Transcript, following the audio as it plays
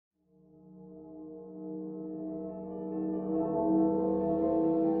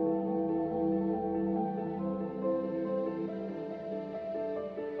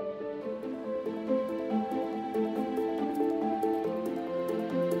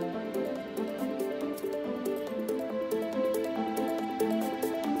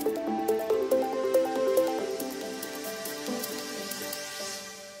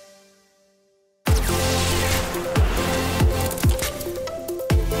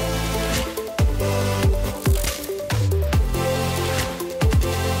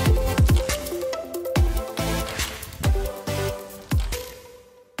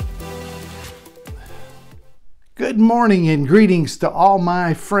morning and greetings to all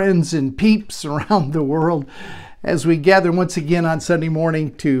my friends and peeps around the world as we gather once again on Sunday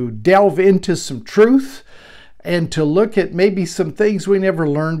morning to delve into some truth and to look at maybe some things we never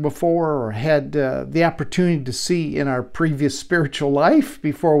learned before or had the opportunity to see in our previous spiritual life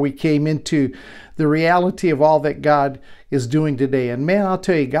before we came into the reality of all that God is doing today. And man, I'll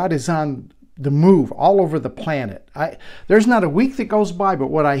tell you, God is on the move all over the planet. There's not a week that goes by but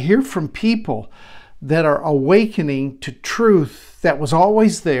what I hear from people that are awakening to truth that was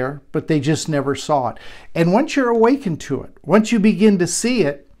always there, but they just never saw it. And once you're awakened to it, once you begin to see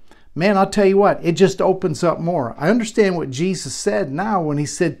it, man, I'll tell you what, it just opens up more. I understand what Jesus said now when he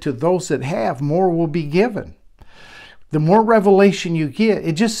said to those that have, more will be given. The more revelation you get,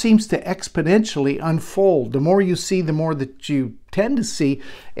 it just seems to exponentially unfold. The more you see, the more that you tend to see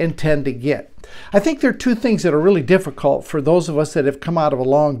and tend to get. I think there are two things that are really difficult for those of us that have come out of a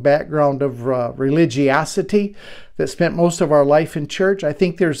long background of religiosity, that spent most of our life in church. I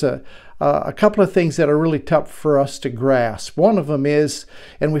think there's a couple of things that are really tough for us to grasp. One of them is,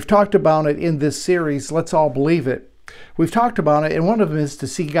 and we've talked about it in this series, Let's All Believe It. We've talked about it, and one of them is to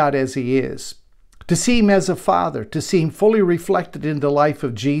see God as he is. To see him as a father, to see him fully reflected in the life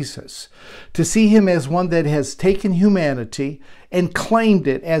of Jesus, to see him as one that has taken humanity and claimed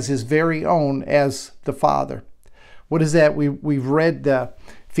it as his very own as the Father. What is that? We've read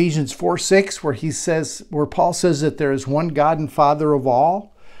Ephesians 4:6, where Paul says that there is one God and Father of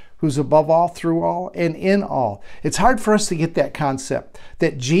all, who's above all, through all, and in all. It's hard for us to get that concept,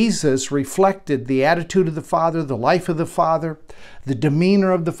 that Jesus reflected the attitude of the Father, the life of the Father, the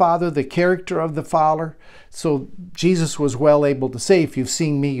demeanor of the Father, the character of the Father. So Jesus was well able to say, if you've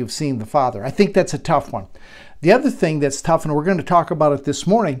seen me, you've seen the Father. I think that's a tough one. The other thing that's tough, and we're going to talk about it this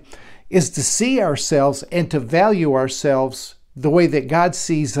morning, is to see ourselves and to value ourselves the way that God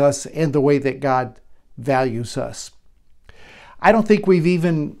sees us and the way that God values us. I don't think we've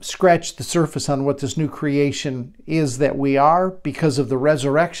even scratched the surface on what this new creation is that we are because of the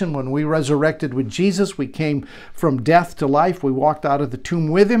resurrection. When we resurrected with Jesus, we came from death to life. We walked out of the tomb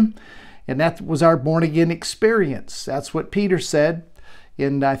with him, and that was our born-again experience. That's what Peter said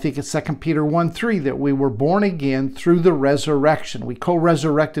in, I think it's 2 Peter 1:3, that we were born again through the resurrection. We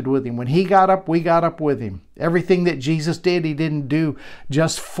co-resurrected with him. When he got up, we got up with him. Everything that Jesus did, he didn't do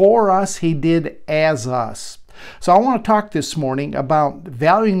just for us, he did as us. So I want to talk this morning about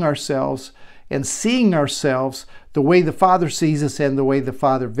valuing ourselves and seeing ourselves the way the Father sees us and the way the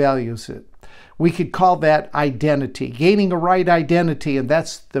Father values it. We could call that identity, gaining a right identity, and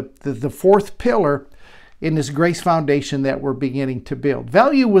that's the fourth pillar in this grace foundation that we're beginning to build.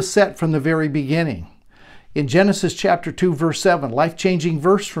 Value was set from the very beginning. In Genesis chapter 2, verse 7, life-changing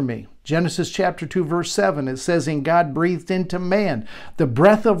verse for me. Genesis chapter 2, verse 7, it says, "And God breathed into man the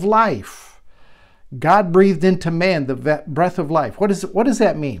breath of life." God breathed into man the breath of life. What does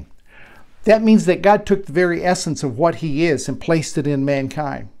that mean? That means that God took the very essence of what he is and placed it in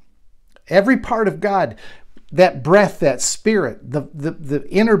mankind. Every part of God, that breath, that spirit, the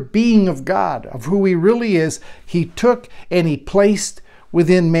inner being of God, of who he really is, he took and he placed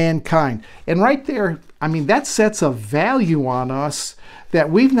within mankind. And right there, I mean, that sets a value on us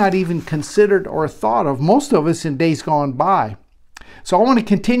that we've not even considered or thought of, most of us in days gone by. So I want to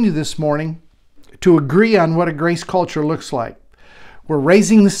continue this morning to agree on what a grace culture looks like. We're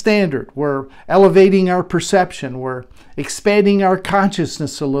raising the standard. We're elevating our perception. We're expanding our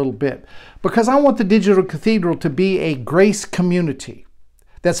consciousness a little bit. Because I want the Digital Cathedral to be a grace community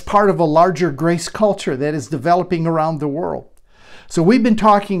that's part of a larger grace culture that is developing around the world. So we've been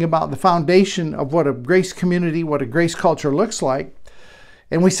talking about the foundation of what a grace community, what a grace culture looks like.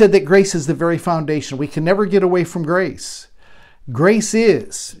 And we said that grace is the very foundation. We can never get away from grace. Grace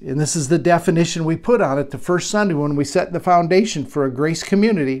is, and this is the definition we put on it the first Sunday when we set the foundation for a grace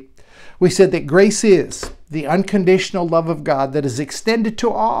community. We said that grace is the unconditional love of God that is extended to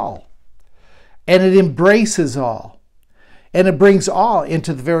all, and it embraces all, and it brings all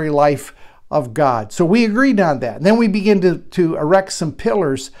into the very life of God. So we agreed on that. And then we begin to erect some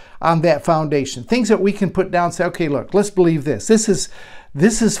pillars on that foundation, things that we can put down and say, okay, look, let's believe this. This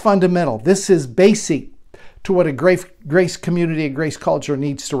is fundamental. This is basic to what a grace community, a grace culture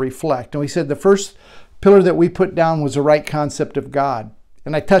needs to reflect. And we said the first pillar that we put down was the right concept of God.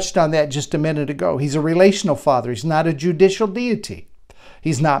 And I touched on that just a minute ago. He's a relational Father. He's not a judicial deity.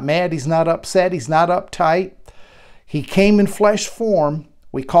 He's not mad. He's not upset. He's not uptight. He came in flesh form.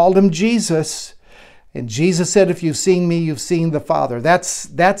 We called him Jesus. And Jesus said, if you've seen me, you've seen the Father. That's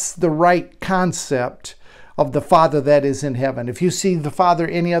the right concept of the Father that is in heaven. If you see the Father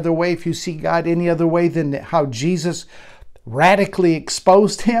any other way, if you see God any other way than how Jesus radically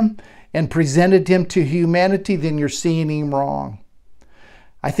exposed him and presented him to humanity, then you're seeing him wrong.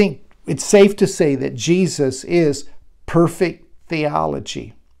 I think it's safe to say that Jesus is perfect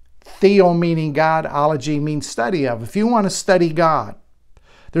theology. Theo meaning God, ology means study of. If you want to study God,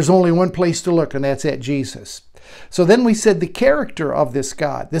 there's only one place to look, and that's at Jesus. So then we said the character of this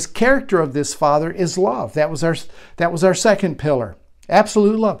God, this character of this Father is love. That was our second pillar.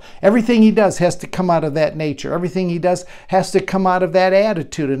 Absolute love. Everything he does has to come out of that nature. Everything he does has to come out of that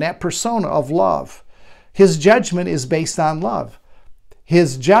attitude and that persona of love. His judgment is based on love.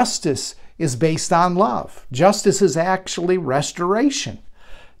 His justice is based on love. Justice is actually restoration.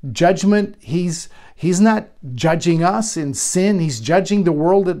 Judgment, he's not judging us in sin. He's judging the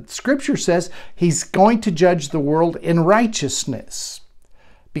world. That Scripture says he's going to judge the world in righteousness,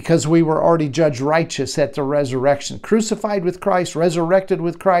 because we were already judged righteous at the resurrection. Crucified with Christ, resurrected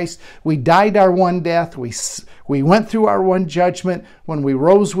with Christ. We died our one death. We went through our one judgment when we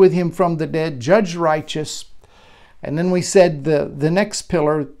rose with him from the dead, judged righteous. And then we said the next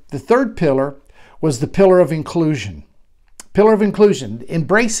pillar, the third pillar, was the pillar of inclusion. Pillar of inclusion,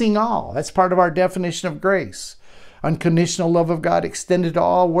 embracing all. That's part of our definition of grace. Unconditional love of God extended to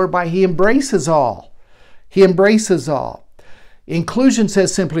all, whereby he embraces all. He embraces all. Inclusion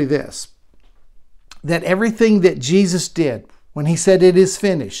says simply this, that everything that Jesus did when he said it is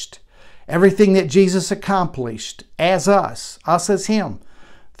finished, everything that Jesus accomplished as us as him,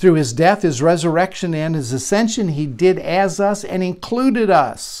 through his death, his resurrection, and his ascension, he did as us and included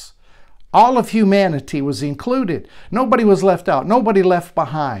us. All of humanity was included. Nobody was left out. Nobody left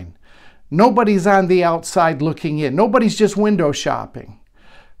behind. Nobody's on the outside looking in. Nobody's just window shopping.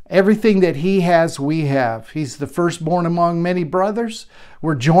 Everything that he has, we have. He's the firstborn among many brothers.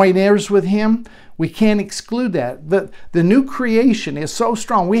 We're joint heirs with him. We can't exclude that. The new creation is so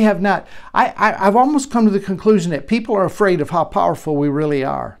strong. We have not... I've almost come to the conclusion that people are afraid of how powerful we really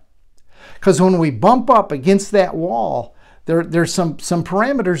are. Because when we bump up against that wall, there's some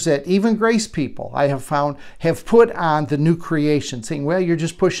parameters that even grace people, I have found, have put on the new creation, saying, well, you're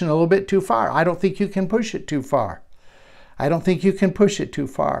just pushing a little bit too far. I don't think you can push it too far. I don't think you can push it too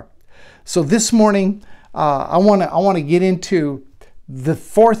far. So this morning, I want to get into the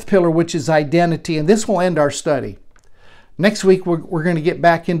fourth pillar, which is identity, and this will end our study. Next week, we're going to get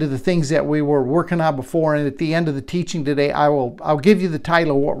back into the things that we were working on before, and at the end of the teaching today, I'll give you the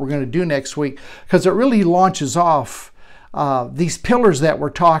title of what we're going to do next week, because it really launches off these pillars that we're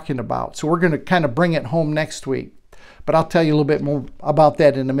talking about. So we're going to kind of bring it home next week, but I'll tell you a little bit more about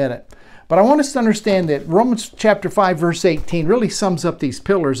that in a minute. But I want us to understand that Romans chapter 5, verse 18 really sums up these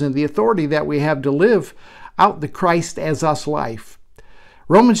pillars and the authority that we have to live out the Christ as us life.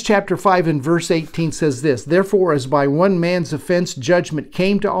 Romans chapter 5 and verse 18 says this, therefore, as by one man's offense judgment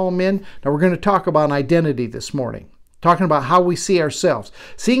came to all men. Now we're going to talk about identity this morning, talking about how we see ourselves,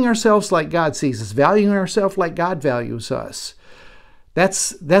 seeing ourselves like God sees us, valuing ourselves like God values us.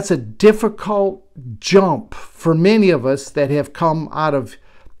 That's a difficult jump for many of us that have come out of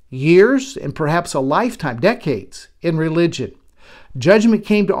years and perhaps a lifetime, decades in religion. Judgment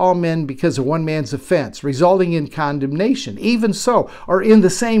came to all men because of one man's offense, resulting in condemnation. Even so, or in the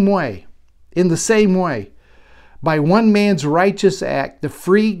same way, by one man's righteous act, the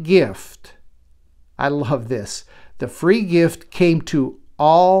free gift, I love this, the free gift came to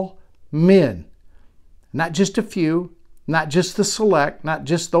all men, not just a few, not just the select, not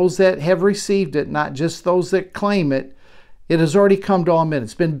just those that have received it, not just those that claim it. It has already come to all men.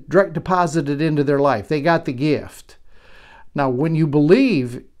 It's been direct deposited into their life. They got the gift. Now, when you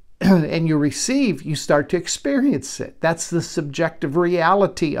believe and you receive, you start to experience it. That's the subjective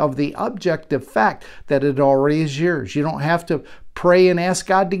reality of the objective fact that it already is yours. You don't have to pray and ask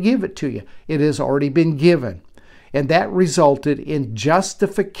God to give it to you. It has already been given. And that resulted in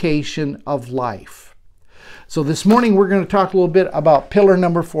justification of life. So this morning we're going to talk a little bit about pillar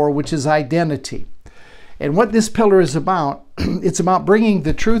number 4, which is identity. And what this pillar is about, it's about bringing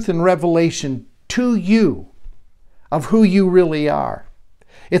the truth and revelation to you of who you really are.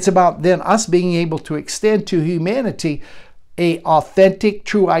 It's about then us being able to extend to humanity an authentic,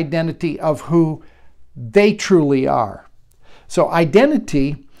 true identity of who they truly are. So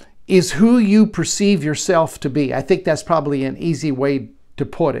identity is who you perceive yourself to be. I think that's probably an easy way to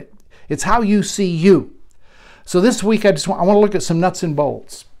put it. It's how you see you. So this week I want to look at some nuts and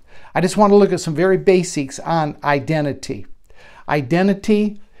bolts. I just want to look at some very basics on identity.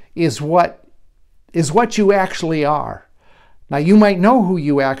 Identity is what you actually are. Now, you might know who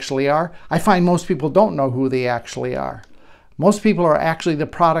you actually are. I find most people don't know who they actually are. Most people are actually the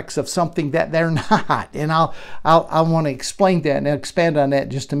products of something that they're not. And I want to explain that and expand on that in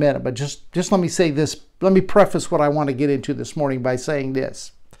just a minute. But just let me say this. Let me preface what I want to get into this morning by saying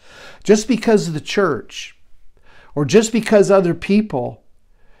this. Just because the church or just because other people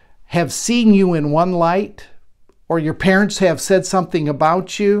have seen you in one light, or your parents have said something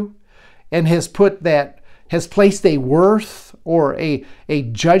about you and has placed a worth or a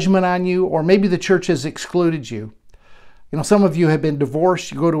judgment on you, or maybe the church has excluded you. You know, some of you have been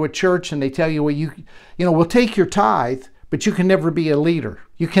divorced. You go to a church and they tell you, well, we'll take your tithe, but you can never be a leader.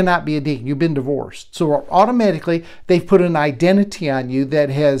 You cannot be a deacon. You've been divorced. So automatically they've put an identity on you that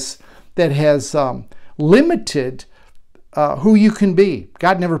has limited who you can be.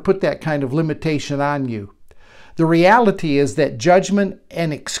 God never put that kind of limitation on you. The reality is that judgment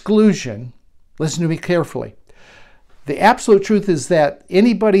and exclusion, listen to me carefully, the absolute truth is that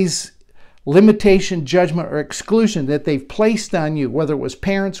anybody's limitation, judgment, or exclusion that they've placed on you, whether it was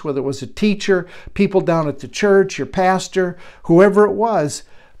parents, whether it was a teacher, people down at the church, your pastor, whoever it was,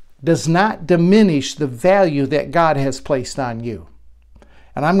 does not diminish the value that God has placed on you.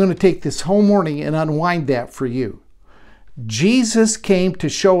 And I'm going to take this whole morning and unwind that for you. Jesus came to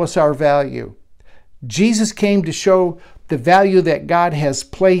show us our value. Jesus came to show the value that God has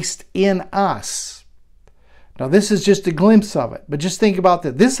placed in us. Now, this is just a glimpse of it, but just think about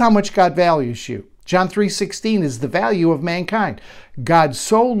that. This is how much God values you. John 3:16 is the value of mankind. God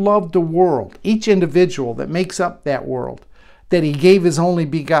so loved the world, each individual that makes up that world, that he gave his only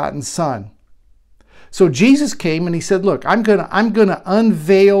begotten Son. So Jesus came and he said, look, I'm gonna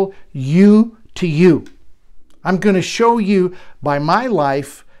unveil you to you. I'm going to show you by my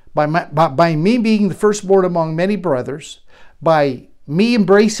life, by me being the firstborn among many brothers, by me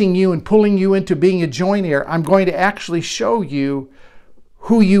embracing you and pulling you into being a joint heir, I'm going to actually show you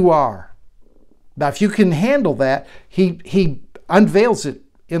who you are. Now, if you can handle that, he unveils it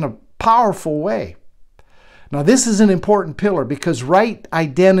in a powerful way. Now, this is an important pillar because right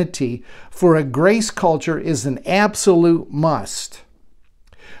identity for a grace culture is an absolute must.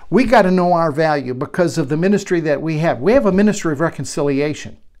 We got to know our value because of the ministry that we have. We have a ministry of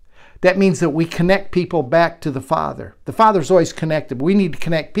reconciliation. That means that we connect people back to the Father. The Father's always connected, but we need to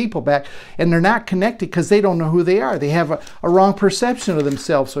connect people back. And they're not connected because they don't know who they are. They have a wrong perception of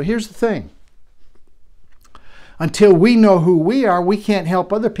themselves. So here's the thing. Until we know who we are, we can't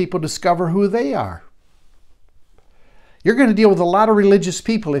help other people discover who they are. You're going to deal with a lot of religious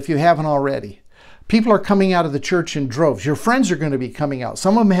people if you haven't already. People are coming out of the church in droves. Your friends are going to be coming out.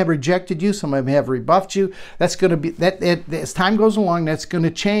 Some of them have rejected you. Some of them have rebuffed you. That's going to be, as time goes along, that's going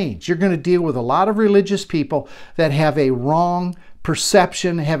to change. You're going to deal with a lot of religious people that have a wrong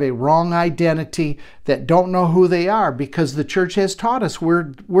perception, have a wrong identity, that don't know who they are because the church has taught us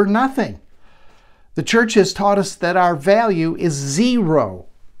we're nothing. The church has taught us that our value is zero.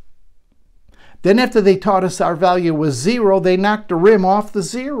 Then after they taught us our value was zero, they knocked the rim off the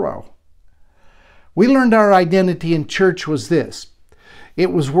zero. We learned our identity in church was this.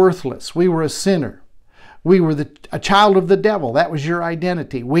 It was worthless. We were a sinner. We were a child of the devil. That was your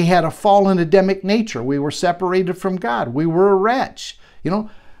identity. We had a fallen Adamic nature. We were separated from God. We were a wretch. You know,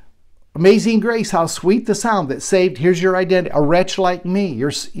 amazing grace, how sweet the sound that saved. Here's your identity. A wretch like me.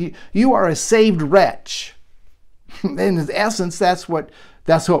 You are a saved wretch. In essence, that's what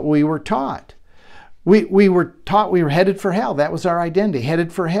we were taught. We were taught we were headed for hell. That was our identity,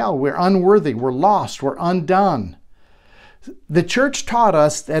 headed for hell. We're unworthy, we're lost, we're undone. The church taught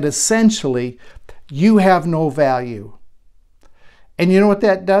us that essentially you have no value. And you know what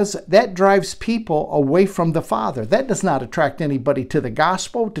that does? That drives people away from the Father. That does not attract anybody to the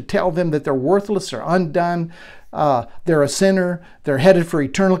gospel, to tell them that they're worthless or undone, they're a sinner, they're headed for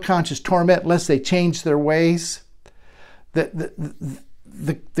eternal conscious torment unless they change their ways.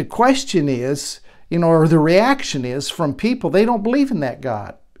 The question is, or the reaction is from people, they don't believe in that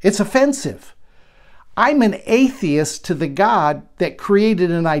God. It's offensive. I'm an atheist to the God that created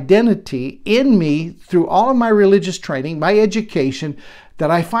an identity in me through all of my religious training, my education,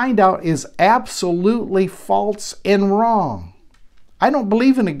 that I find out is absolutely false and wrong. I don't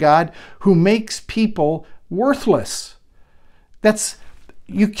believe in a God who makes people worthless.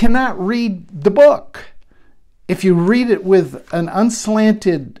 You cannot read the book. If you read it with an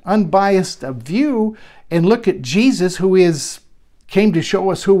unslanted, unbiased view and look at Jesus, who came to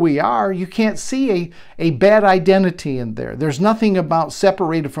show us who we are, you can't see a bad identity in there. There's nothing about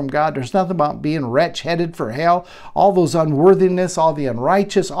separated from God. There's nothing about being wretch, headed for hell, all those unworthiness, all the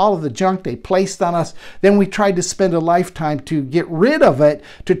unrighteous, all of the junk they placed on us. Then we tried to spend a lifetime to get rid of it,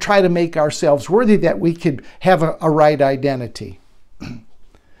 to try to make ourselves worthy that we could have a right identity.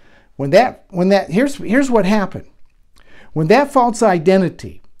 Here's what happened. When that false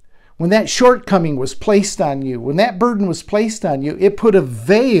identity, when that shortcoming was placed on you, when that burden was placed on you, it put a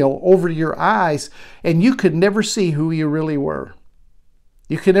veil over your eyes and you could never see who you really were.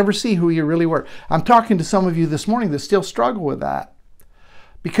 You could never see who you really were. I'm talking to some of you this morning that still struggle with that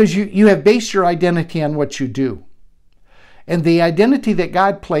because you have based your identity on what you do. And the identity that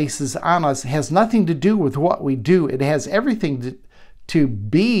God places on us has nothing to do with what we do. It has everything to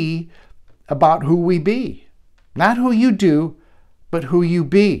be about who we be. Not who you do, but who you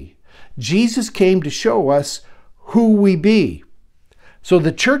be. Jesus came to show us who we be. So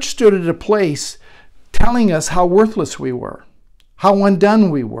the church stood at a place telling us how worthless we were, how undone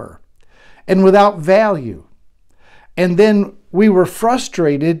we were, and without value. And then we were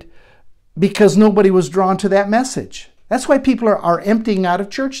frustrated because nobody was drawn to that message. That's why people are emptying out of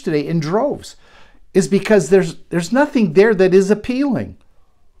church today in droves, is because there's nothing there that is appealing.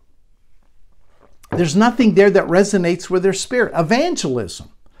 There's nothing there that resonates with their spirit.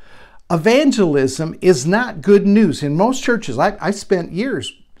 Evangelism is not good news. In most churches, I spent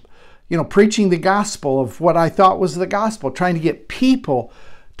years, preaching the gospel of what I thought was the gospel, trying to get people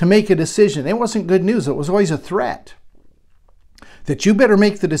to make a decision. It wasn't good news. It was always a threat that you better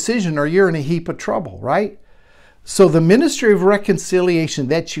make the decision or you're in a heap of trouble, right? So the ministry of reconciliation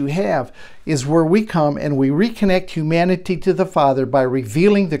that you have is where we come and we reconnect humanity to the Father by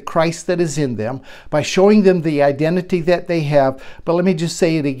revealing the Christ that is in them, by showing them the identity that they have. But let me just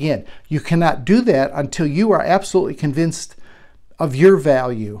say it again. You cannot do that until you are absolutely convinced of your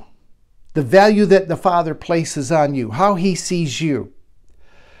value, the value that the Father places on you, how He sees you.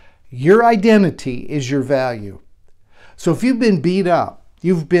 Your identity is your value. So if you've been beat up,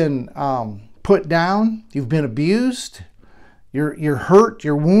 you've been put down, you've been abused, you're hurt,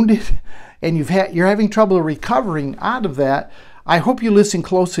 you're wounded, and you're having trouble recovering out of that, I hope you listen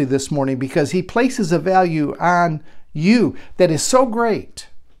closely this morning, because He places a value on you that is so great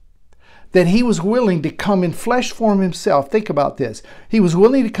that He was willing to come in flesh form Himself. Think about this. He was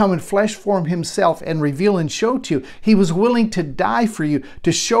willing to come in flesh form Himself and reveal and show to you. He was willing to die for you,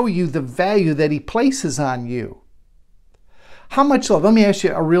 to show you the value that He places on you. How much love? Let me ask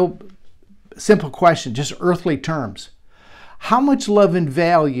you a real simple question, just earthly terms. How much love and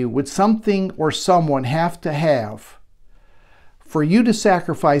value would something or someone have to have for you to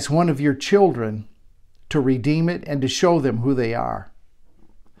sacrifice one of your children to redeem it and to show them who they are?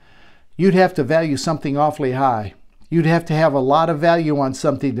 You'd have to value something awfully high. You'd have to have a lot of value on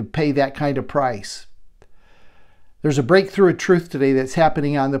something to pay that kind of price. There's a breakthrough of truth today that's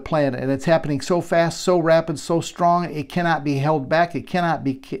happening on the planet, and it's happening so fast, so rapid, so strong, it cannot be held back, it cannot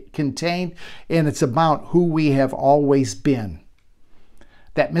be contained, and it's about who we have always been.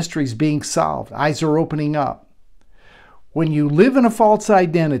 That mystery is being solved. Eyes are opening up. When you live in a false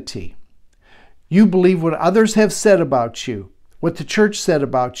identity, you believe what others have said about you, what the church said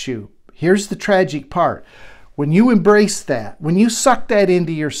about you. Here's the tragic part. When you embrace that, when you suck that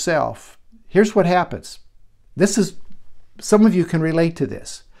into yourself, here's what happens. Some of you can relate to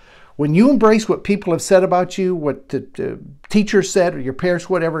this. When you embrace what people have said about you, what the teacher said or your parents,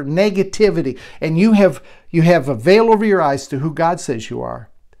 whatever, negativity, and you have a veil over your eyes to who God says you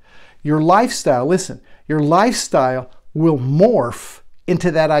are, your lifestyle, listen, your lifestyle will morph into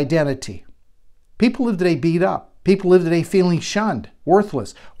that identity. People live today beat up. People live today feeling shunned,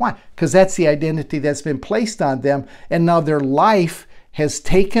 worthless. Why? Because that's the identity that's been placed on them, and now their life has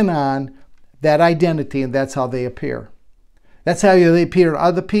taken on that identity, and that's how they appear. That's how they appear to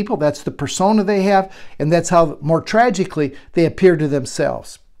other people. That's the persona they have, and that's how, more tragically, they appear to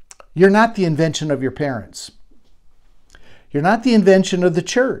themselves. You're not the invention of your parents. You're not the invention of the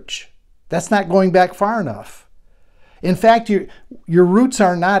church. That's not going back far enough. In fact, your roots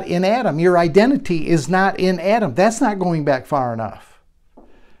are not in Adam. Your identity is not in Adam. That's not going back far enough.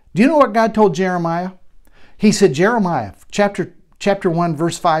 Do you know what God told Jeremiah? He said, Jeremiah, chapter 1,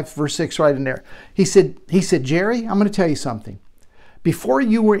 verse 5, verse 6, right in there. He said, Jerry, I'm going to tell you something. Before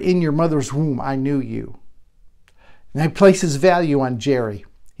you were in your mother's womb, I knew you. And he places value on Jerry.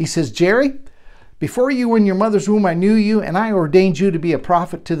 He says, Jerry, before you were in your mother's womb, I knew you, and I ordained you to be a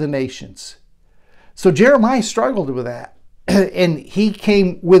prophet to the nations. So Jeremiah struggled with that. And he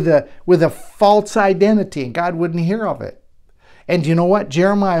came with a false identity, and God wouldn't hear of it. And you know what?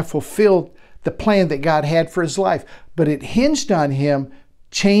 Jeremiah fulfilled the plan that God had for his life, but it hinged on him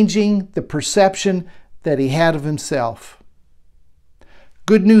changing the perception that he had of himself.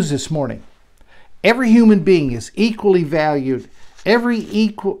 Good news this morning. Every human being is equally valued. Every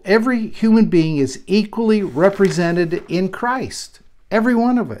human being is equally represented in Christ. Every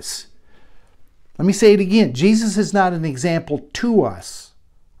one of us. Let me say it again. Jesus is not an example to us.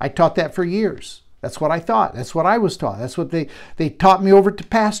 I taught that for years. That's what I thought. That's what I was taught. That's what they taught me over at the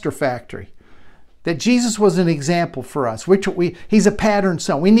Pastor Factory. that Jesus was an example for us. He's a pattern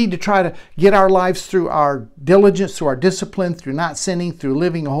son. We need to try to get our lives through our diligence, through our discipline, through not sinning, through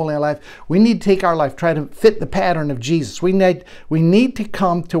living a holy life. We need to take our life, try to fit the pattern of Jesus. We need to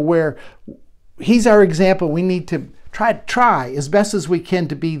come to where He's our example. We need to try as best as we can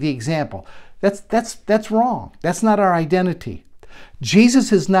to be the example. That's wrong. That's not our identity.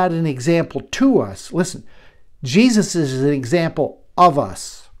 Jesus is not an example to us. Listen, Jesus is an example of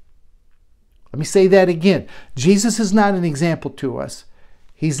us. Let me say that again. Jesus is not an example to us.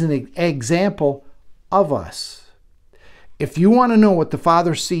 He's an example of us. If you want to know what the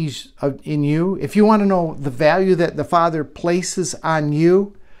Father sees in you, if you want to know the value that the Father places on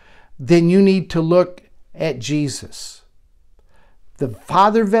you, then you need to look at Jesus. The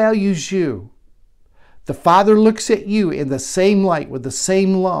Father values you. The Father looks at you in the same light, with the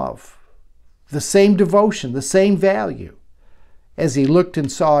same love, the same devotion, the same value, as He looked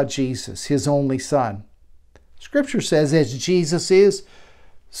and saw Jesus, His only Son. Scripture says, as Jesus is,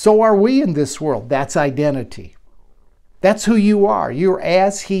 so are we in this world. That's identity. That's who you are. You're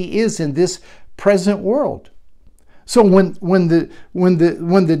as He is in this present world. So when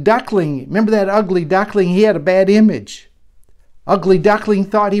the duckling, remember that ugly duckling, he had a bad image. Ugly duckling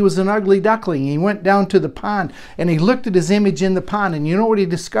thought he was an ugly duckling. He went down to the pond and he looked at his image in the pond, and you know what he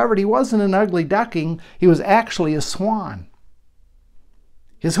discovered? He wasn't an ugly duckling. He was actually a swan.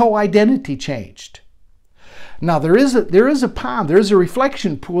 His whole identity changed. Now there is a pond, there is a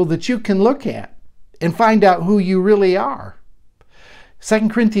reflection pool that you can look at and find out who you really are. 2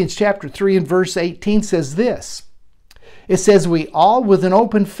 Corinthians chapter 3 and verse 18 says this. It says, we all with an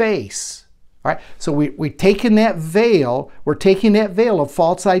open face. All right? So we're taking that veil of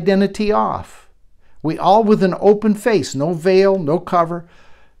false identity off. We all with an open face, no veil, no cover.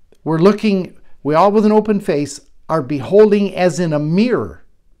 We all with an open face are beholding as in a mirror.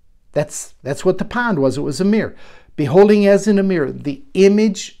 That's what the pond was. It was a mirror. Beholding as in a mirror the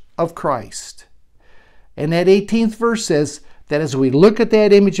image of Christ. And that 18th verse says that as we look at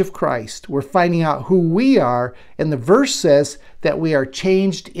that image of Christ, we're finding out who we are. And the verse says that we are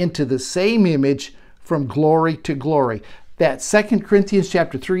changed into the same image from glory to glory. That 2 Corinthians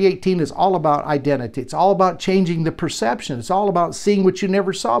chapter 3:18 is all about identity. It's all about changing the perception. It's all about seeing what you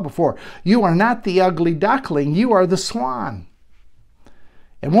never saw before. You are not the ugly duckling. You are the swan.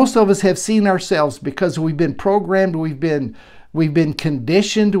 And most of us have seen ourselves because we've been programmed, we've been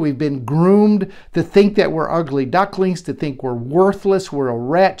conditioned, we've been groomed to think that we're ugly ducklings, to think we're worthless, we're a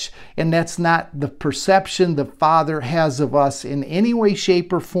wretch, and that's not the perception the Father has of us in any way,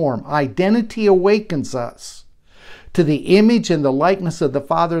 shape, or form. Identity awakens us to the image and the likeness of the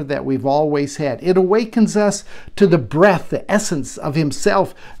Father that we've always had. It awakens us to the breath, the essence of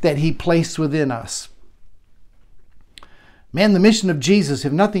Himself that He placed within us. Man, the mission of Jesus,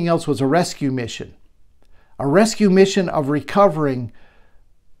 if nothing else, was a rescue mission. A rescue mission of recovering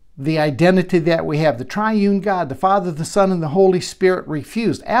the identity that we have. The triune God, the Father, the Son, and the Holy Spirit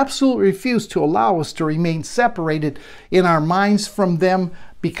absolutely refused to allow us to remain separated in our minds from them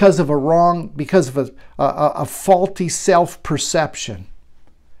because of a faulty self-perception.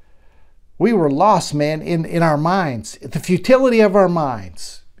 We were lost, man, in our minds. The futility of our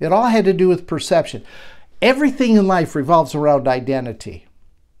minds. It all had to do with perception. Everything in life revolves around identity.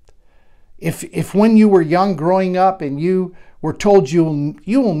 If when you were young growing up and you were told you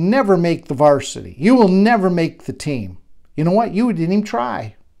will never make the varsity, you will never make the team, you know what? You didn't even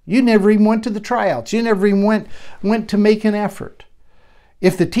try. You never even went to the tryouts. You never even went to make an effort.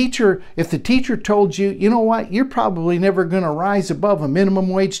 If the teacher told you, you know what? You're probably never going to rise above a minimum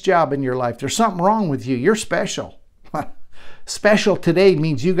wage job in your life. There's something wrong with you. You're special. Special today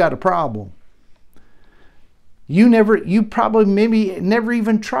means you got a problem. You probably maybe never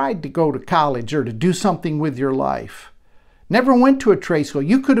even tried to go to college or to do something with your life. Never went to a trade school.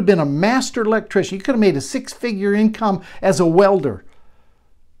 You could have been a master electrician. You could have made a six-figure income as a welder.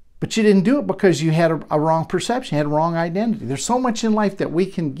 But you didn't do it because you had a wrong perception, you had a wrong identity. There's so much in life that we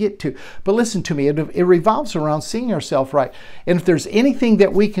can get to. But listen to me, it revolves around seeing ourselves right. And if there's anything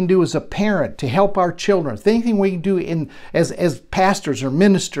that we can do as a parent to help our children, if anything we can do as pastors or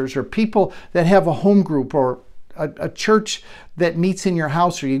ministers or people that have a home group or a church that meets in your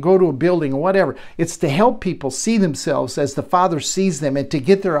house, or you go to a building or whatever, it's to help people see themselves as the Father sees them and to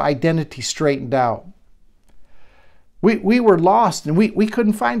get their identity straightened out. We were lost and we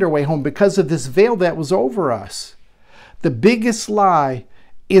couldn't find our way home because of this veil that was over us. The biggest lie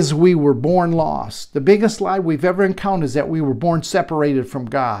is we were born lost. The biggest lie we've ever encountered is that we were born separated from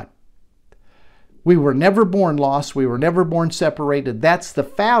God. We were never born lost. We were never born separated. That's the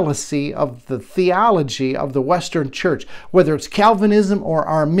fallacy of the theology of the Western Church, whether it's Calvinism or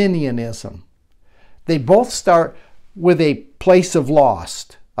Arminianism. They both start with a place of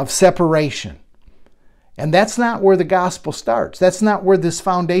lost, of separation. And that's not where the gospel starts. That's not where this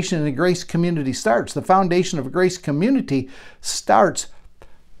foundation in a grace community starts. The foundation of a grace community starts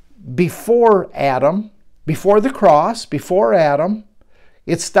before Adam, before the cross, before Adam.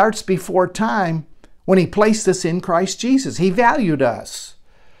 It starts before time when he placed us in Christ Jesus. He valued us.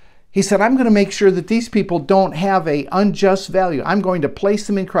 He said, I'm going to make sure that these people don't have an unjust value. I'm going to place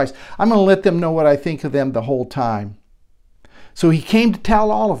them in Christ. I'm going to let them know what I think of them the whole time. So he came to tell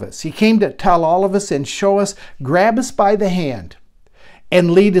all of us. He came to tell all of us and show us, grab us by the hand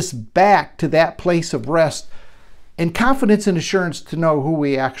and lead us back to that place of rest and confidence and assurance to know who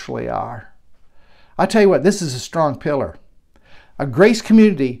we actually are. I'll tell you what, this is a strong pillar. A grace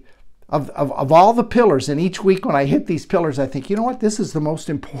community of all the pillars, and each week when I hit these pillars, I think, you know what, this is the most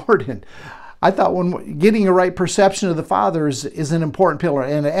important. I thought when getting a right perception of the Father is an important pillar,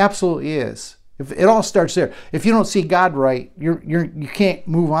 and it absolutely is. If it all starts there. If you don't see God right, you can't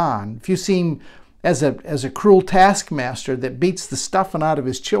move on. If you see him as a cruel taskmaster that beats the stuffing out of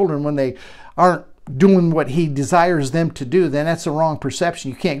his children when they aren't doing what he desires them to do, then that's a wrong perception.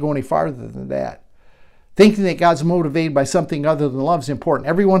 You can't go any farther than that. Thinking that God's motivated by something other than love is important.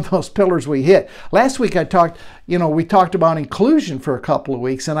 Every one of those pillars we hit. Last week we talked about inclusion for a couple of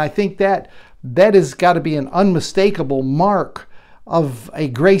weeks, and I think that has got to be an unmistakable mark of a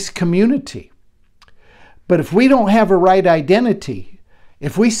grace community. But if we don't have a right identity,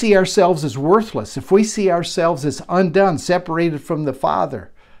 if we see ourselves as worthless, if we see ourselves as undone, separated from the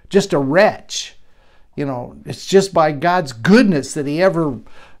Father, just a wretch, it's just by God's goodness that he ever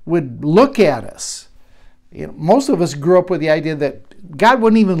would look at us. Most of us grew up with the idea that God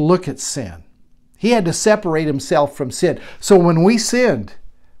wouldn't even look at sin. He had to separate himself from sin. So when we sinned,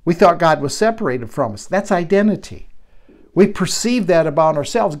 we thought God was separated from us. That's identity. We perceive that about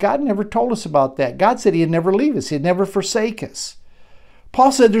ourselves. God never told us about that. God said he'd never leave us. He'd never forsake us.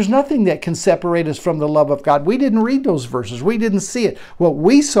 Paul said there's nothing that can separate us from the love of God. We didn't read those verses. We didn't see it. What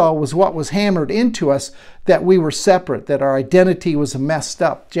we saw was what was hammered into us, that we were separate, that our identity was messed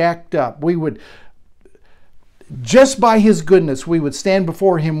up, jacked up. We would, just by his goodness, we would stand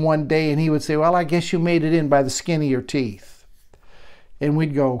before him one day and he would say, well, I guess you made it in by the skin of your teeth. And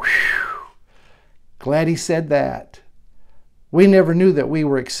we'd go, whew, glad he said that. We never knew that we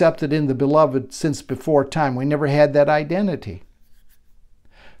were accepted in the beloved since before time. We never had that identity.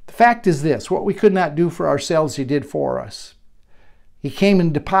 The fact is this, what we could not do for ourselves, he did for us. He came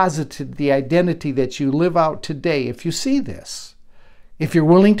and deposited the identity that you live out today. If you see this, if you're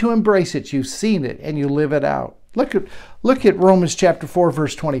willing to embrace it, you've seen it and you live it out. Look at Romans chapter 4,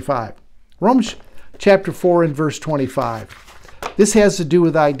 verse 25. Romans chapter 4 and verse 25. This has to do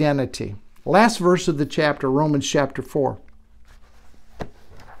with identity. Last verse of the chapter, Romans chapter 4.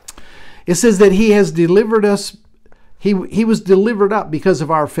 It says that he has delivered us. He was delivered up because of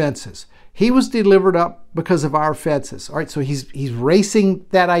our offenses. He was delivered up because of our offenses. All right, so he's erasing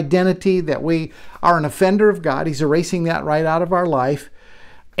that identity that we are an offender of God. He's erasing that right out of our life.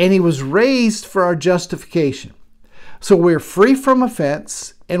 And he was raised for our justification. So we're free from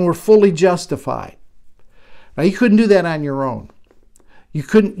offense and we're fully justified. Now you couldn't do that on your own. You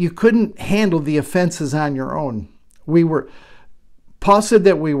couldn't handle the offenses on your own. Paul said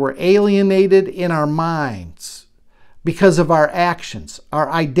that we were alienated in our minds because of our actions. Our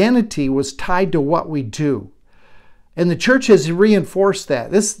identity was tied to what we do. And the church has reinforced that.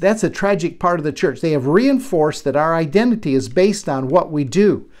 That's a tragic part of the church. They have reinforced that our identity is based on what we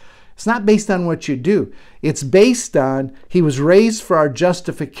do. It's not based on what you do. It's based on he was raised for our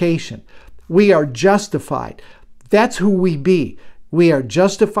justification. We are justified. That's who we be. We are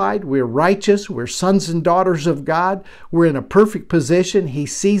justified, we're righteous, we're sons and daughters of God, we're in a perfect position. He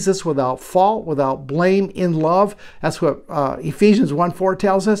sees us without fault, without blame, in love. That's what Ephesians 1:4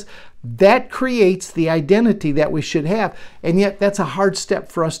 tells us. That creates the identity that we should have, and yet that's a hard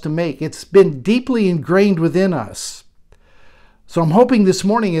step for us to make. It's been deeply ingrained within us. So I'm hoping this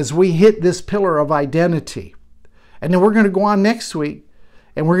morning as we hit this pillar of identity, and then we're going to go on next week,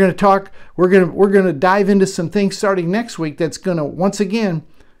 and we're going to talk, we're going to dive into some things starting next week that's going to, once again,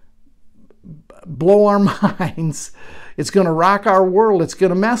 blow our minds. It's going to rock our world. It's going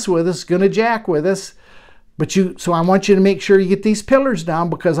to mess with us. It's going to jack with us. So I want you to make sure you get these pillars down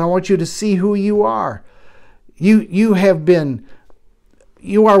because I want you to see who you are. You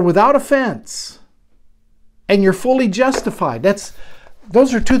are without offense and you're fully justified.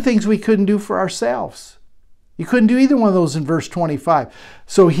 Those are two things we couldn't do for ourselves. You couldn't do either one of those in verse 25.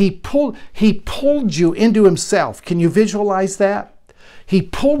 So he pulled you into himself. Can you visualize that? He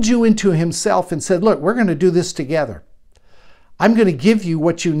pulled you into himself and said, look, we're going to do this together. I'm going to give you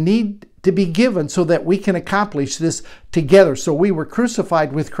what you need to be given so that we can accomplish this together. So we were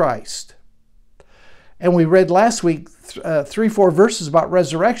crucified with Christ. And we read last week 3-4 verses about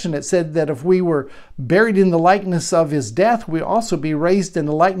resurrection. It said that if we were buried in the likeness of his death, we also be raised in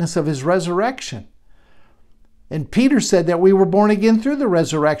the likeness of his resurrection. And Peter said that we were born again through the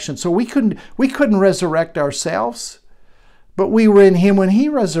resurrection. So we couldn't resurrect ourselves, but we were in him when he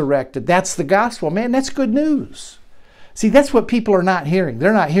resurrected. That's the gospel. Man, that's good news. See, that's what people are not hearing.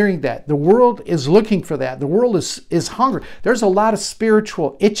 They're not hearing that. The world is looking for that. The world is hungry. There's a lot of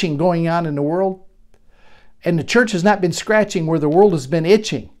spiritual itching going on in the world. And the church has not been scratching where the world has been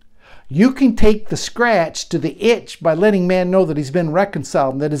itching. You can take the scratch to the itch by letting man know that he's been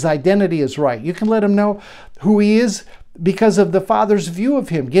reconciled and that his identity is right. You can let him know who he is because of the Father's view of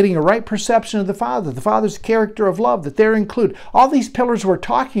him, getting a right perception of the Father's character of love, that they're included. All these pillars we're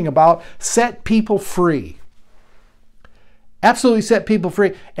talking about set people free. Absolutely set people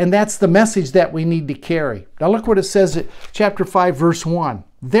free. And that's the message that we need to carry. Now look what it says at chapter 5, verse 1.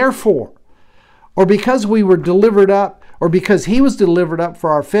 Therefore, or because we were delivered up, or because he was delivered up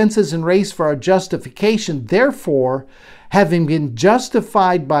for our offenses and raised for our justification, therefore, having been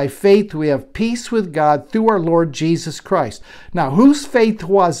justified by faith, we have peace with God through our Lord Jesus Christ. Now, whose faith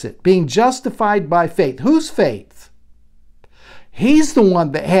was it? Being justified by faith. Whose faith? He's the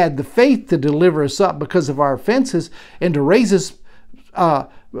one that had the faith to deliver us up because of our offenses and to raise us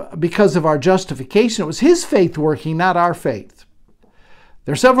because of our justification. It was his faith working, not our faith.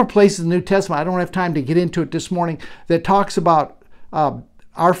 There are several places in the New Testament, I don't have time to get into it this morning, that talks about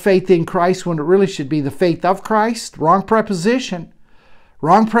our faith in Christ when it really should be the faith of Christ. Wrong preposition.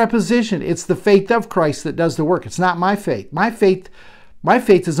 Wrong preposition. It's the faith of Christ that does the work. It's not my faith. My faith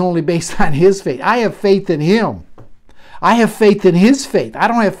is only based on his faith. I have faith in him. I have faith in his faith. I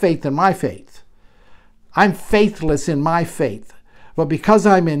don't have faith in my faith. I'm faithless in my faith. But because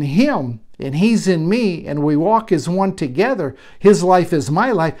I'm in him, and he's in me, and we walk as one together, his life is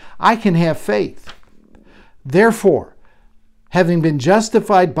my life, I can have faith. Therefore, having been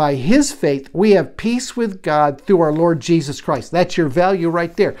justified by his faith, we have peace with God through our Lord Jesus Christ. That's your value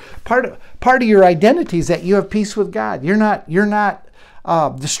right there. Part of your identity is that you have peace with God. You're not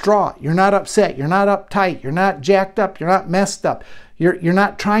distraught. You're not upset. You're not uptight. You're not jacked up. You're not messed up. You're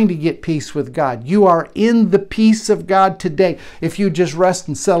not trying to get peace with God. You are in the peace of God today. If you just rest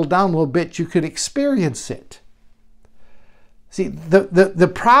and settle down a little bit, you could experience it. See,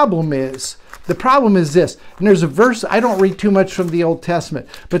 the problem is this. And there's a verse, I don't read too much from the Old Testament,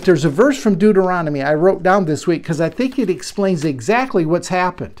 but there's a verse from Deuteronomy I wrote down this week because I think it explains exactly what's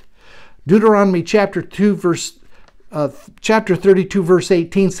happened. Deuteronomy chapter 32, verse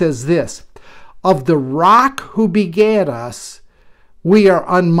 18 says this, "Of the rock who begat us, we are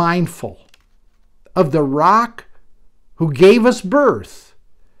unmindful. Of the rock who gave us birth,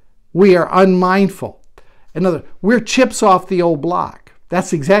 we are unmindful." In other words, we're chips off the old block.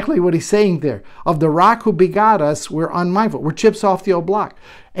 That's exactly what he's saying there. Of the rock who begot us, we're unmindful. We're chips off the old block.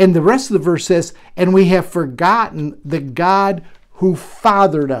 And the rest of the verse says, "And we have forgotten the God who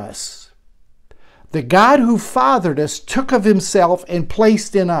fathered us." The God who fathered us took of himself and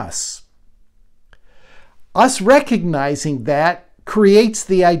placed in us. Us recognizing that creates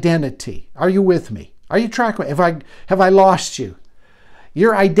the identity. Are you with me? Are you tracking? Have I lost you?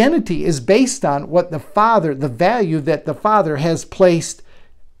 Your identity is based on what the value that the Father has placed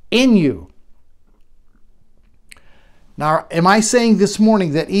in you. Now, am I saying this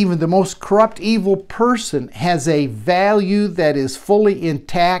morning that even the most corrupt, evil person has a value that is fully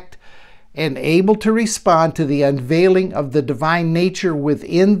intact and able to respond to the unveiling of the divine nature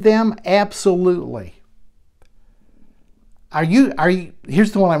within them? Absolutely. Are you,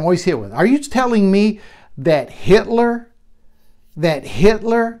 here's the one I'm always hit with. Are you telling me that Hitler,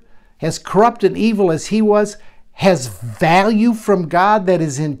 as corrupt and evil as he was, has value from God that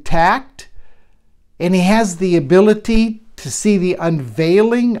is intact? And he has the ability to see the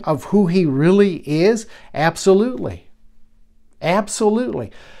unveiling of who he really is? Absolutely.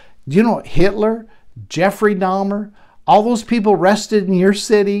 Absolutely. Do you know Hitler, Jeffrey Dahmer, all those people arrested in your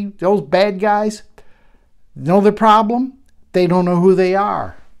city, those bad guys, know the problem? They don't know who they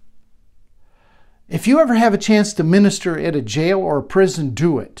are. If you ever have a chance to minister at a jail or a prison,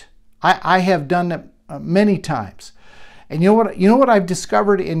 do it. I have done it many times. And you know what I've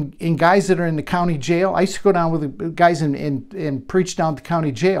discovered in guys that are in the county jail? I used to go down with the guys and preach down at the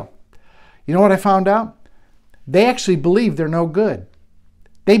county jail. You know what I found out? They actually believe they're no good.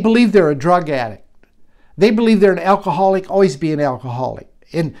 They believe they're a drug addict. They believe they're an alcoholic, always be an alcoholic.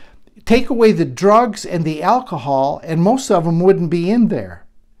 And take away the drugs and the alcohol, and most of them wouldn't be in there.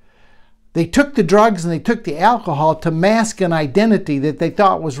 They took the drugs and they took the alcohol to mask an identity that they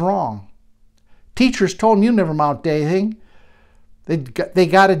thought was wrong. Teachers told them, you never amount to anything. They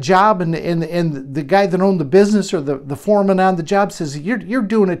got a job, and the guy that owned the business, or the foreman on the job, says, you're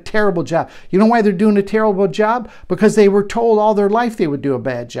doing a terrible job. You know why they're doing a terrible job? Because they were told all their life they would do a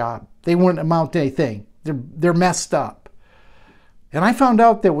bad job. They wouldn't amount to anything. They're messed up. And I found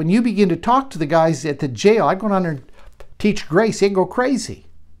out that when you begin to talk to the guys at the jail, I go down there and teach grace, they go crazy.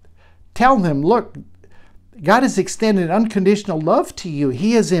 Tell them, look, God has extended unconditional love to you.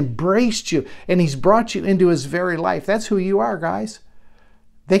 He has embraced you, and He's brought you into His very life. That's who you are, guys.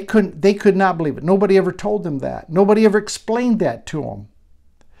 They could not believe it. Nobody ever told them that. Nobody ever explained that to them.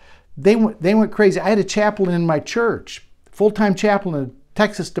 They went crazy. I had a chaplain in my church, full-time chaplain in the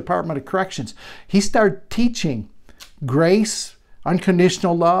Texas Department of Corrections. He started teaching grace,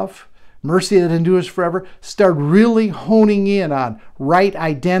 unconditional love, mercy that endures forever, started really honing in on right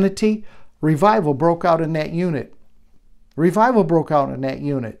identity. Revival broke out in that unit. Revival broke out in that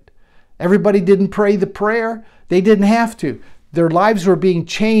unit. Everybody didn't pray the prayer. They didn't have to. Their lives were being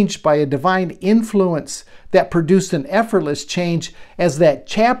changed by a divine influence that produced an effortless change as that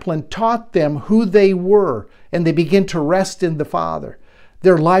chaplain taught them who they were, and they began to rest in the Father.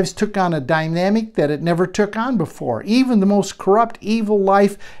 Their lives took on a dynamic that it never took on before. Even the most corrupt, evil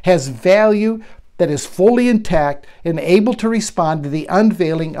life has value that is fully intact and able to respond to the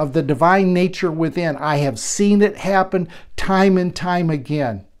unveiling of the divine nature within. I have seen it happen time and time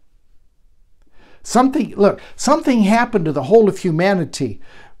again. Something happened to the whole of humanity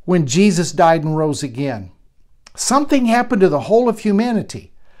when Jesus died and rose again. Something happened to the whole of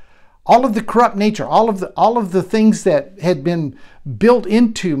humanity. All of the corrupt nature, all of the things that had been built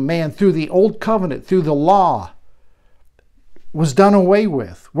into man through the old covenant, through the law, was done away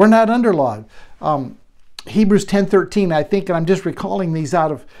with. We're not under law. Hebrews 10:13, I think, and I'm just recalling these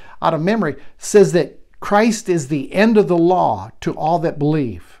out of memory, says that Christ is the end of the law to all that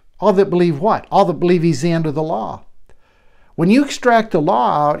believe. All that believe what? All that believe He's the end of the law. When you extract the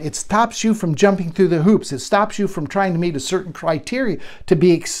law out, it stops you from jumping through the hoops. It stops you from trying to meet a certain criteria to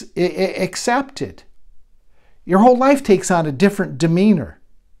be accepted. Your whole life takes on a different demeanor.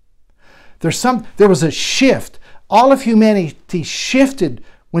 There was a shift. All of humanity shifted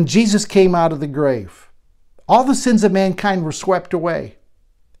when Jesus came out of the grave. All the sins of mankind were swept away.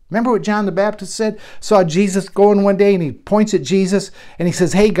 Remember what John the Baptist said? Saw Jesus going one day, and he points at Jesus and he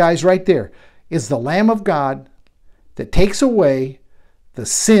says, hey guys, right there is the Lamb of God that takes away the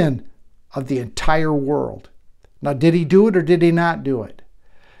sin of the entire world. Now, did He do it or did He not do it?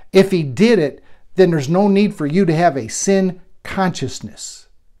 If He did it, then there's no need for you to have a sin consciousness.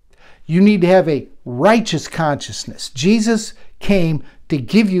 You need to have a righteous consciousness. Jesus came to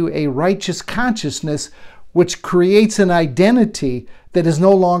give you a righteous consciousness, which creates an identity that is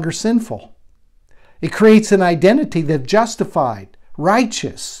no longer sinful. It creates an identity that's justified,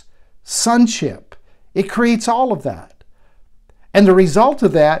 righteous, sonship. It creates all of that. And the result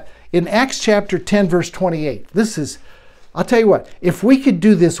of that, in Acts chapter 10, verse 28, I'll tell you what, if we could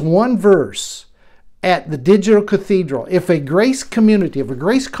do this one verse at the Digital Cathedral, if a grace community, if a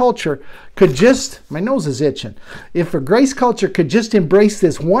grace culture could just, my nose is itching, if a grace culture could just embrace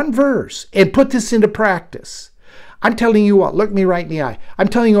this one verse and put this into practice, I'm telling you what, look me right in the eye, I'm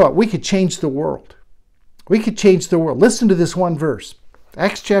telling you what, we could change the world. We could change the world. Listen to this one verse.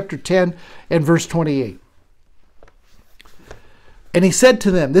 Acts chapter 10 and verse 28. And he said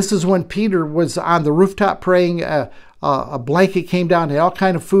to them, this is when Peter was on the rooftop praying, a blanket came down, had all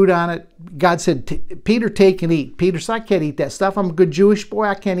kind of food on it. God said, Peter, take and eat. Peter said, I can't eat that stuff. I'm a good Jewish boy.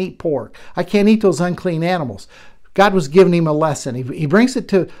 I can't eat pork. I can't eat those unclean animals. God was giving him a lesson. He brings it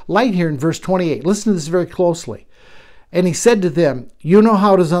to light here in verse 28. Listen to this very closely. And he said to them, you know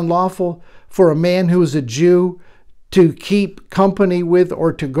how it is unlawful for a man who is a Jew to keep company with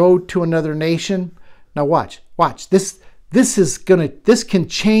or to go to another nation. Now watch. This can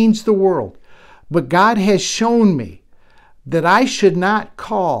change the world. But God has shown me that I should not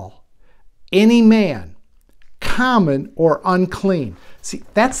call any man common or unclean. See,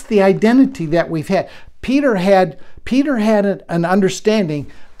 that's the identity that we've had. Peter had an understanding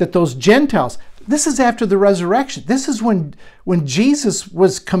that those Gentiles, this is after the resurrection. This is when Jesus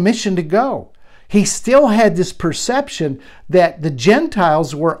was commissioned to go. He still had this perception that the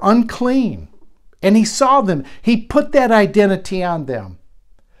Gentiles were unclean. And he saw them. He put that identity on them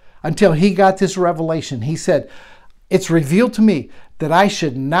until he got this revelation. He said, it's revealed to me that I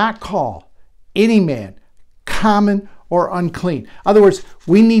should not call any man common or unclean. In other words,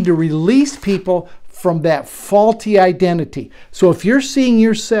 we need to release people from that faulty identity. So if you're seeing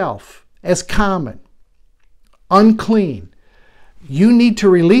yourself as common, unclean, you need to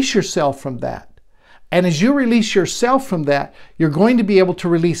release yourself from that And as you release yourself from that, you're going to be able to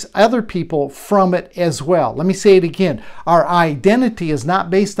release other people from it as well. Let me say it again. Our identity is not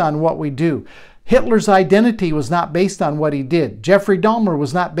based on what we do. Hitler's identity was not based on what he did. Jeffrey Dahmer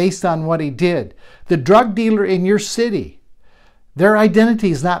was not based on what he did. The drug dealer in your city, their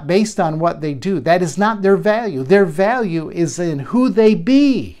identity is not based on what they do. That is not their value. Their value is in who they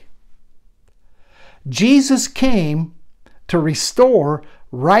be. Jesus came to restore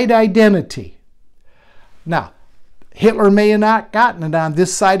right identity. Now, Hitler may have not gotten it on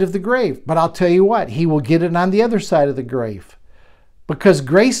this side of the grave, but I'll tell you what, he will get it on the other side of the grave. Because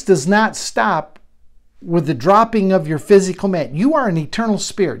grace does not stop with the dropping of your physical man. You are an eternal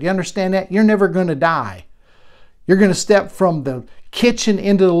spirit. You understand that? You're never going to die. You're going to step from the kitchen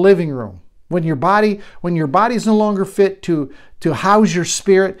into the living room. When your body is no longer fit to house your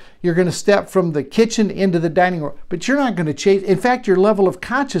spirit, you're going to step from the kitchen into the dining room. But you're not going to change. In fact, your level of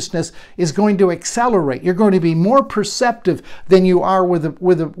consciousness is going to accelerate. You're going to be more perceptive than you are with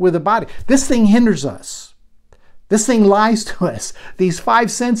a body. This thing hinders us. This thing lies to us. These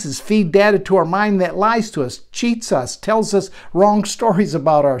five senses feed data to our mind that lies to us, cheats us, tells us wrong stories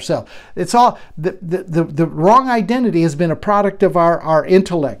about ourselves. It's all, the wrong identity has been a product of our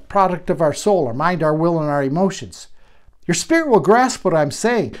intellect, product of our soul, our mind, our will, and our emotions. Your spirit will grasp what I'm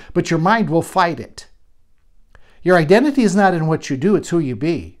saying, but your mind will fight it. Your identity is not in what you do, it's who you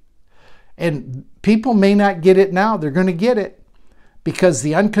be. And people may not get it now. They're going to get it because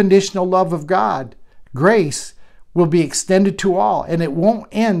the unconditional love of God, grace, will be extended to all, and it won't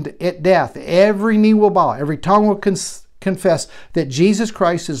end at death. Every knee will bow, every tongue will confess that Jesus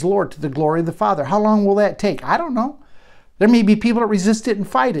Christ is Lord to the glory of the Father. How long will that take? I don't know. There may be people that resist it and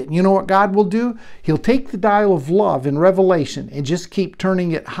fight it. And you know what God will do? He'll take the dial of love in Revelation and just keep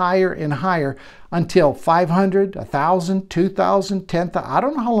turning it higher and higher until 500, 1,000, 2,000, 10,000. I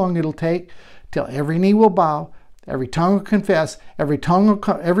don't know how long it'll take till every knee will bow, every tongue will confess, every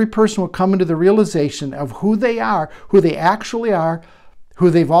person will come into the realization of who they are, who they actually are, who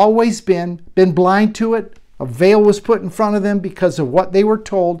they've always been blind to it. A veil was put in front of them because of what they were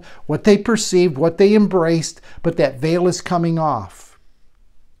told, what they perceived, what they embraced, but that veil is coming off.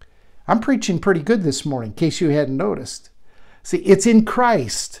 I'm preaching pretty good this morning, in case you hadn't noticed. See, it's in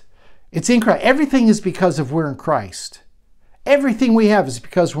Christ. It's in Christ. Everything is because of we're in Christ. Everything we have is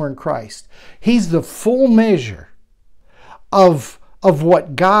because we're in Christ. He's the full measure of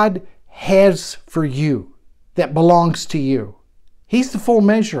what God has for you that belongs to you. He's the full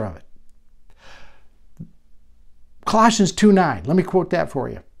measure of it. Colossians 2:9, let me quote that for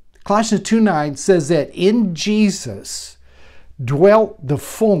you. Colossians 2:9 says that in Jesus dwelt the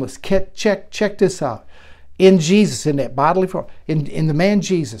fullness. Check this out. In Jesus, in that bodily form, in the man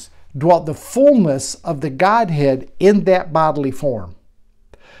Jesus, dwelt the fullness of the Godhead in that bodily form.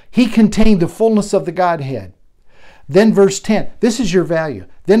 He contained the fullness of the Godhead. Then verse 10, this is your value.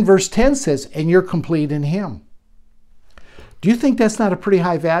 Then verse 10 says, and you're complete in Him. Do you think that's not a pretty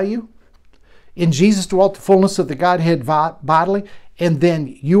high value? In Jesus dwelt the fullness of the Godhead bodily, and then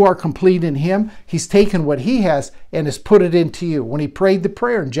you are complete in Him. He's taken what He has and has put it into you. When He prayed the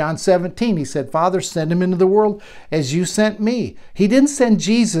prayer in John 17, He said, Father, send Him into the world as you sent me. He didn't send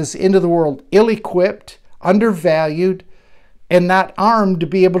Jesus into the world ill-equipped, undervalued, and not armed to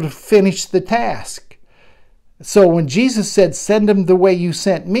be able to finish the task. So when Jesus said, send Him the way you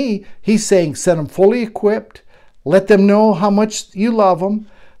sent me, He's saying, send them fully equipped, let them know how much you love them,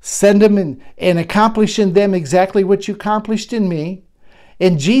 send them and accomplish in them exactly what you accomplished in me.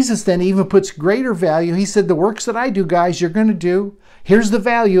 And Jesus then even puts greater value. He said, the works that I do, guys, you're going to do. Here's the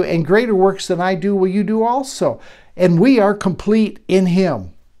value, and greater works than I do will you do also. And we are complete in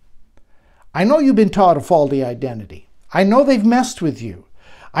Him. I know you've been taught a faulty identity. I know they've messed with you.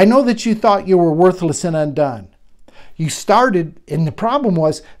 I know that you thought you were worthless and undone. You started, and the problem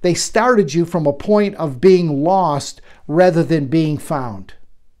was they started you from a point of being lost rather than being found.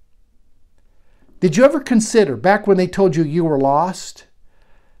 Did you ever consider, back when they told you you were lost,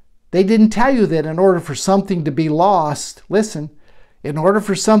 they didn't tell you that in order for something to be lost, listen, in order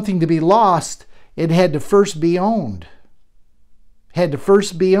for something to be lost, it had to first be owned. It had to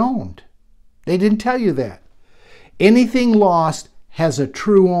first be owned. They didn't tell you that. Anything lost has a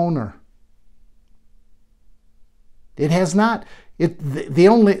true owner. It has not. The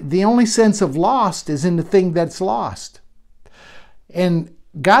only sense of lost is in the thing that's lost. And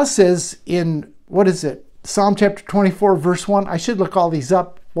God says in, what is it? Psalm chapter 24, verse 1. I should look all these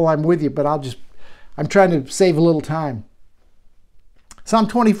up while I'm with you, but I'm trying to save a little time. Psalm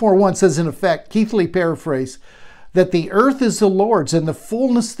 24:1 says, in effect, Keith Lee paraphrase, that the earth is the Lord's and the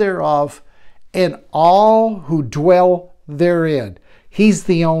fullness thereof, and all who dwell therein. He's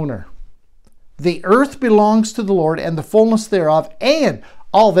the owner. The earth belongs to the Lord and the fullness thereof and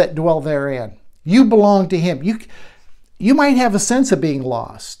all that dwell therein. You belong to him. You might have a sense of being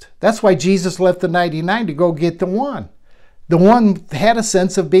lost. That's why Jesus left the 99 to go get the one. The one had a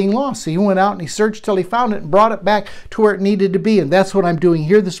sense of being lost. So he went out and he searched till he found it and brought it back to where it needed to be. And that's what I'm doing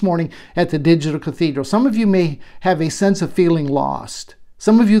here this morning at the Digital Cathedral. Some of you may have a sense of feeling lost.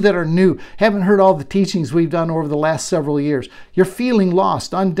 Some of you that are new, haven't heard all the teachings we've done over the last several years. You're feeling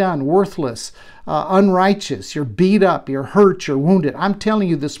lost, undone, worthless, unrighteous. You're beat up, you're hurt, you're wounded. I'm telling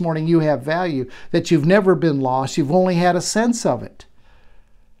you this morning you have value, that you've never been lost. You've only had a sense of it.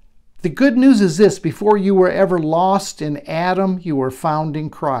 The good news is this: before you were ever lost in Adam, you were found in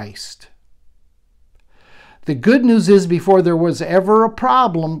Christ. The good news is before there was ever a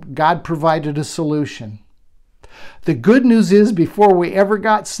problem, God provided a solution. The good news is before we ever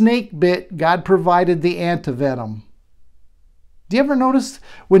got snake bit, God provided the antivenom. Do you ever notice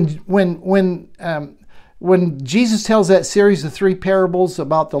when Jesus tells that series of 3 parables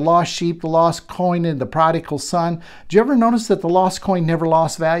about the lost sheep, the lost coin, and the prodigal son, do you ever notice that the lost coin never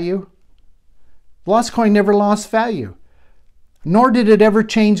lost value? The lost coin never lost value, nor did it ever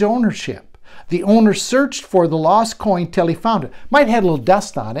change ownership. The owner searched for the lost coin till he found it. Might have had a little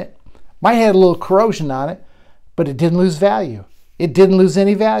dust on it, might have had a little corrosion on it, but it didn't lose value. It didn't lose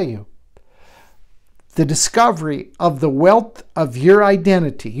any value. The discovery of the wealth of your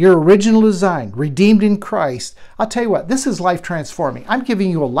identity, your original design, redeemed in Christ. I'll tell you what, this is life transforming. I'm giving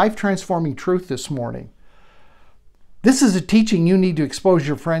you a life transforming truth this morning. This is a teaching you need to expose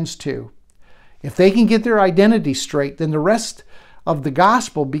your friends to. If they can get their identity straight, then the rest of the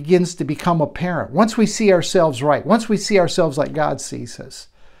gospel begins to become apparent. Once we see ourselves right, once we see ourselves like God sees us,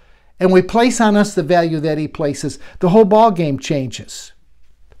 and we place on us the value that he places, the whole ball game changes.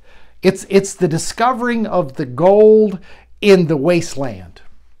 It's the discovering of the gold in the wasteland.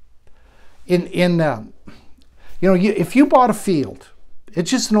 If you bought a field,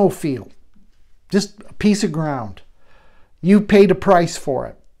 it's just an old field, just a piece of ground. You paid a price for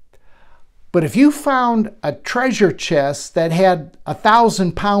it. But if you found a treasure chest that had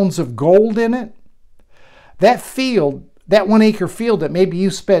 1,000 pounds of gold in it, that field, that 1 acre field that maybe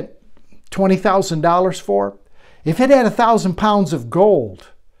you spent $20,000 for, if it had 1,000 pounds of gold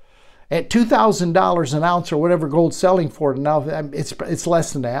at $2,000 an ounce or whatever gold's selling for, now it's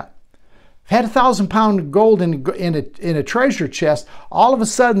less than that. If it had 1,000 pounds of gold in a treasure chest, all of a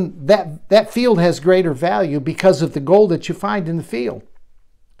sudden that field has greater value because of the gold that you find in the field.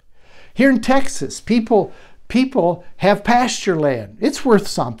 Here in Texas, people have pasture land. It's worth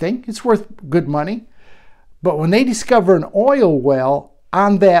something. It's worth good money. But when they discover an oil well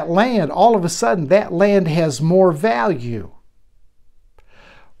on that land, all of a sudden that land has more value.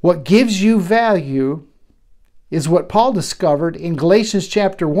 What gives you value is what Paul discovered in Galatians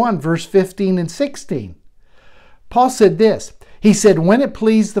chapter 1, verse 15 and 16. Paul said this. He said, "When it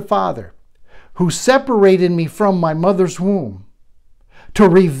pleased the Father, who separated me from my mother's womb, to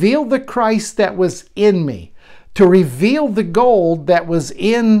reveal the Christ that was in me, to reveal the gold that was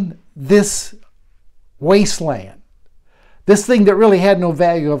in this wasteland, this thing that really had no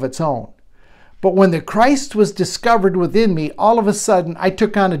value of its own. But when the Christ was discovered within me, all of a sudden I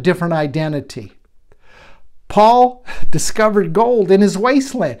took on a different identity." Paul discovered gold in his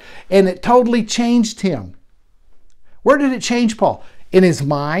wasteland, and it totally changed him. Where did it change Paul? In his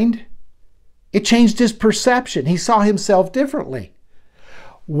mind. It changed his perception. He saw himself differently.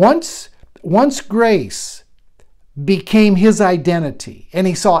 Once grace became his identity, and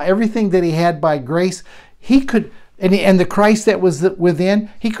he saw everything that he had by grace, he could, and the Christ that was within,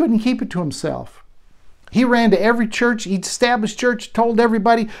 he couldn't keep it to himself. He ran to every church, he established church, told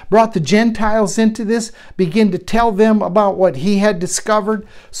everybody, brought the Gentiles into this, began to tell them about what he had discovered.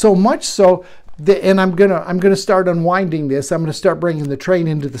 So much so that, and I'm gonna start unwinding this. I'm gonna start bringing the train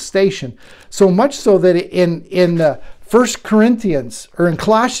into the station. So much so that in 1 Corinthians, or in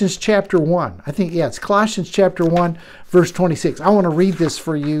Colossians chapter 1, I think, yeah, it's Colossians chapter 1, verse 26. I want to read this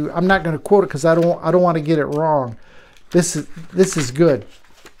for you. I'm not going to quote it because I don't want to get it wrong. This is good.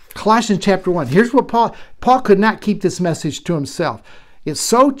 Colossians chapter 1. Here's what Paul could not keep this message to himself. It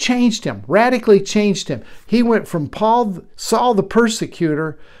so changed him, radically changed him. He went from Saul the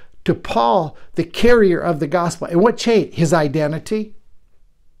persecutor to Paul the carrier of the gospel. And what changed? His identity.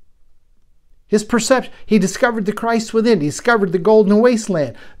 His perception. He discovered the Christ within. He discovered the gold in the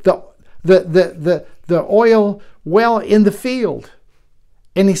wasteland. The oil well in the field.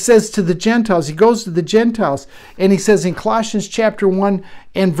 And he says to the Gentiles, he goes to the Gentiles, and he says in Colossians chapter 1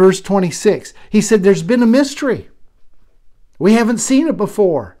 and verse 26, he said, "There's been a mystery. We haven't seen it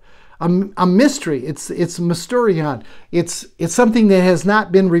before. a mystery. It's mysterion. It's something that has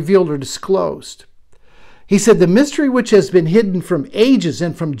not been revealed or disclosed. He said, the mystery which has been hidden from ages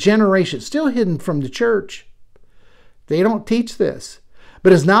and from generations, still hidden from the church. They don't teach this,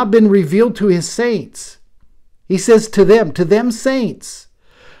 but has now been revealed to his saints. He says to them saints,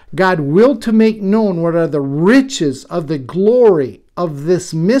 God willed to make known what are the riches of the glory of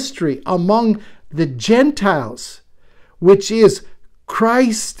this mystery among the Gentiles, which is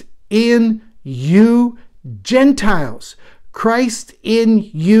Christ in you, Gentiles. Christ in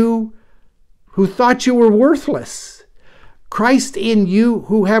you who thought you were worthless. Christ in you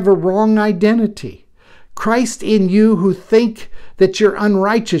who have a wrong identity. Christ in you who think that you're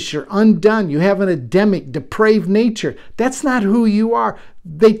unrighteous, you're undone, you have an Adamic, depraved nature. That's not who you are.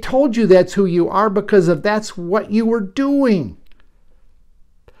 They told you that's who you are because that's what you were doing.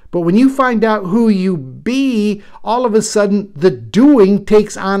 But when you find out who you be, all of a sudden the doing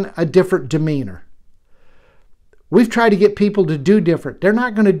takes on a different demeanor. We've tried to get people to do different. They're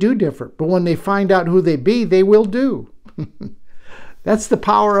not going to do different. But when they find out who they be, they will do. That's the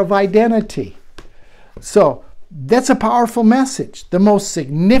power of identity. So that's a powerful message. The most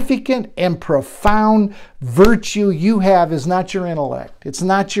significant and profound virtue you have is not your intellect. It's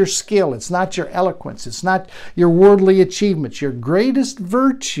not your skill. It's not your eloquence. It's not your worldly achievements. Your greatest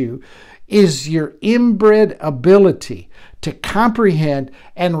virtue is your inbred ability to comprehend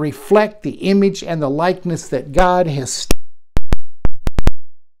and reflect the image and the likeness that God has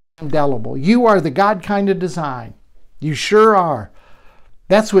indelible. You are the God kind of design. You sure are.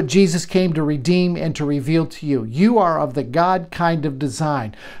 That's what Jesus came to redeem and to reveal to you. You are of the God kind of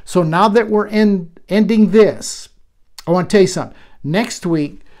design. So now that we're ending this, I want to tell you something. Next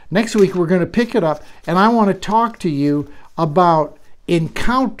week we're going to pick it up, and I want to talk to you about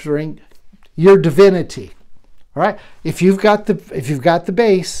encountering your divinity. All right? If you've got the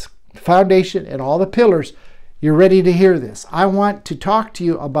base, the foundation, and all the pillars, you're ready to hear this. I want to talk to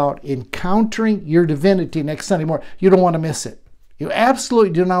you about encountering your divinity next Sunday morning. You don't want to miss it. You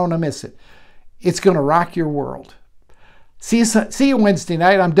absolutely do not want to miss it. It's going to rock your world. See you Wednesday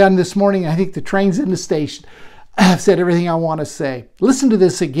night. I'm done this morning. I think the train's in the station. I've said everything I want to say. Listen to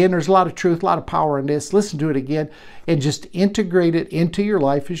this again. There's a lot of truth, a lot of power in this. Listen to it again and just integrate it into your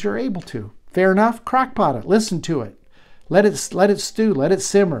life as you're able to. Fair enough? Crockpot it. Listen to it. Let it stew. Let it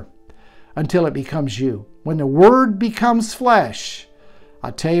simmer until it becomes you. When the Word becomes flesh,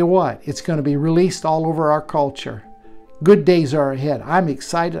 I'll tell you what, it's going to be released all over our culture. Good days are ahead. I'm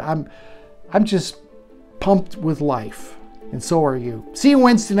excited. I'm just pumped with life. And so are you. See you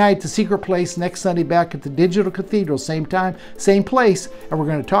Wednesday night at The Secret Place. Next Sunday back at the Digital Cathedral. Same time, same place. And we're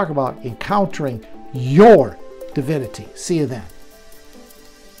going to talk about encountering your divinity. See you then.